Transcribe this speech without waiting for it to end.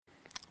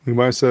The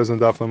Gemara says in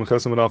Daf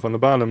Lamechesem Adaf on the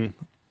bottom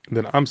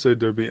that Amsei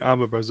Derbi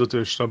Abba Bar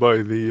Zuter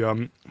Ishtabai,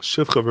 the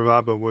Shivcha of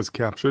Abba was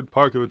captured.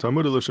 Parker with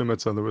Talmud Elishem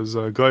Etzah. There was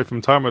a guy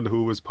from Talmud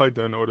who was paid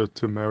there in order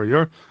to marry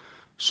her.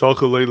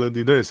 Shalcha Leila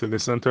Didei, so they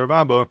sent her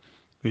Abba.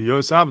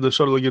 Yos Abda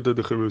Shadal Gita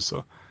de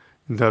Cherusa.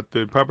 That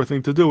the proper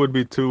thing to do would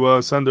be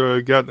to send her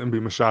a get and be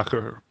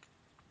Meshacher her.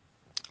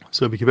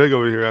 So Bikibeg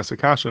over here asks a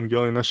kasha and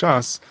Gilin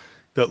Nashas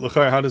that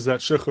l'chai, how does that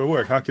shikhr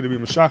work? How can it be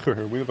Meshacher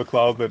her? We have a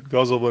cloud that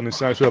Gazal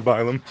v'Nisai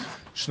Shabba'ilim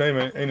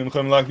Shnei Einim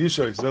Chem Lag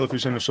Yishay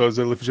Zelefishen Shah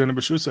Zelefishen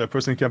B'Shusay. A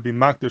person can't be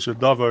makdish a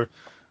davar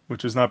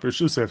which is not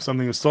B'Shusay. If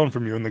something is stolen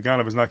from you and the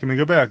ganav is not giving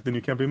it back, then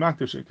you can't be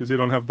makdish it because you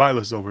don't have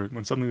bilas over it.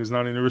 When something is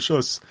not in your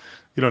rishus,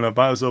 you don't have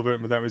bilas over it,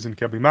 and for that reason you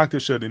can't be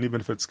makdish it. And even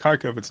if it's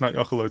karka, if it's not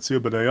yachal etziyah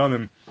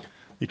b'dayanim,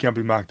 you can't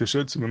be makdish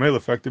it. So Mamela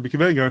effect to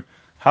B'Kiveger.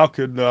 How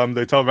could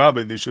they tell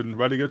Rabbi they shouldn't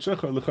ready get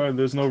shechar?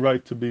 There's no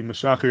right to be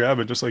meshachir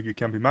eved, just like you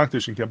can't be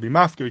makdish, you can't be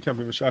mafkir, you can't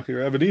be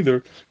meshachir eved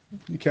either.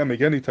 You can't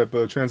make any type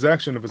of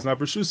transaction if it's not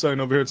b'shusay,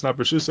 and over here it's not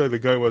b'shusay. The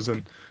guy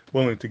wasn't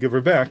willing to give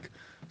her back,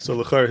 so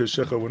l'chayr his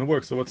shechar wouldn't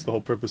work. So what's the whole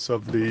purpose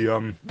of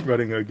the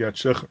ready a get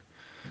shechar?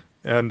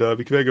 And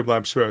b'kiveger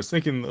blab shver. I was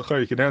thinking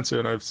l'chayr you could answer,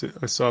 and I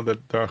saw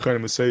that the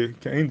Archaim would say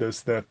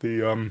ka'indas that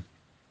the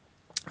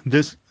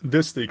this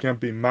that you can't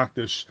be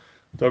makdish.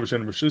 Be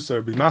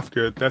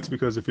mafkir, that's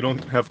because if you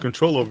don't have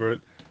control over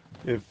it,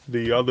 if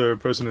the other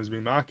person is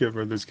being makiv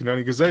or there's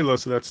kinani gazela,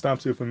 so that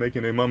stops you from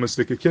making a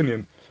mamastik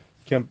kinyan.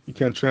 You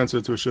can't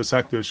transfer to a shus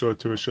hakdish or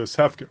to a shus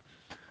hefker.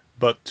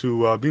 But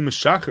to be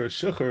meshacher,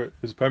 shecher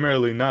is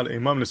primarily not a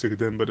mamastik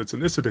din, but it's an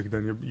isadik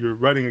din. You're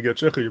writing a get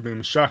shecher, you're being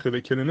meshacher the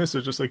kinyan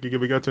issa, just like you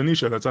give a get to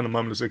nisha. That's not a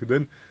mamastik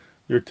din.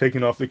 You're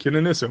taking off the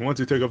kinyan issa.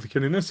 Once you take off the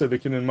kinyan issa, the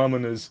kinyan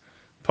mammon is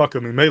Paka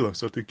mimela.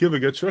 So to give a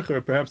get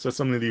shrecher, perhaps that's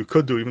something that you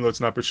could do, even though it's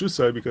not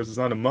b'shusay, because it's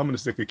not a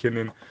mamanistic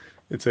kinyan,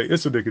 it's a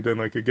isadik then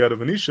like a get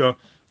of an isha,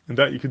 and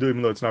that you could do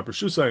even though it's not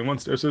b'shusay. And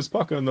once there says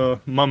paka, the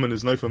mammon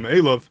is knife from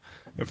elov,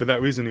 and for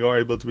that reason you are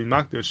able to be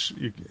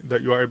makdish,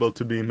 that you are able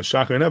to be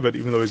meshacher and evet,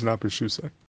 even though he's not b'shusay.